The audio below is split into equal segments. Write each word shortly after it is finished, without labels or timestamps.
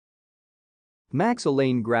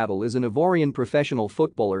Max-Alain Gradel is an Ivorian professional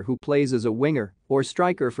footballer who plays as a winger or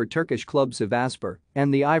striker for Turkish club Sivasspor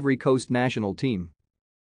and the Ivory Coast national team.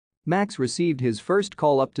 Max received his first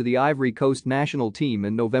call-up to the Ivory Coast national team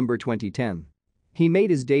in November 2010. He made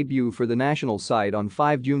his debut for the national side on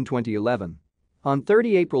 5 June 2011. On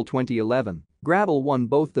 30 April 2011, Gradel won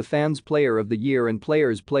both the Fans Player of the Year and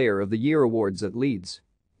Players Player of the Year awards at Leeds.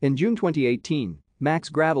 In June 2018, Max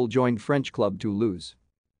Gradel joined French club Toulouse.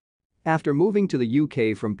 After moving to the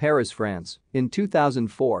UK from Paris, France, in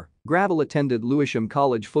 2004, Gradel attended Lewisham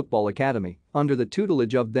College Football Academy under the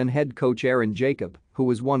tutelage of then head coach Aaron Jacob, who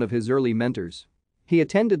was one of his early mentors. He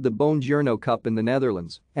attended the Bonjourno Cup in the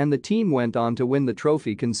Netherlands, and the team went on to win the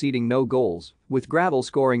trophy conceding no goals, with Gradel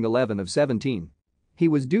scoring 11 of 17. He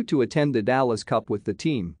was due to attend the Dallas Cup with the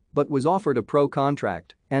team, but was offered a pro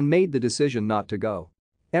contract and made the decision not to go.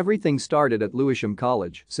 "Everything started at Lewisham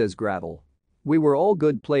College," says Gradel. "We were all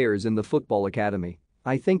good players in the football academy.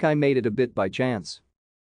 I think I made it a bit by chance."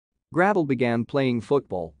 Gradel began playing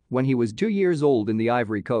football when he was 2 years old in the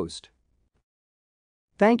Ivory Coast.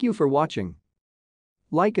 Thank you for watching.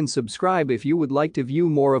 Like and subscribe if you would like to view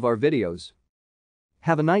more of our videos.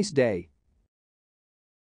 Have a nice day.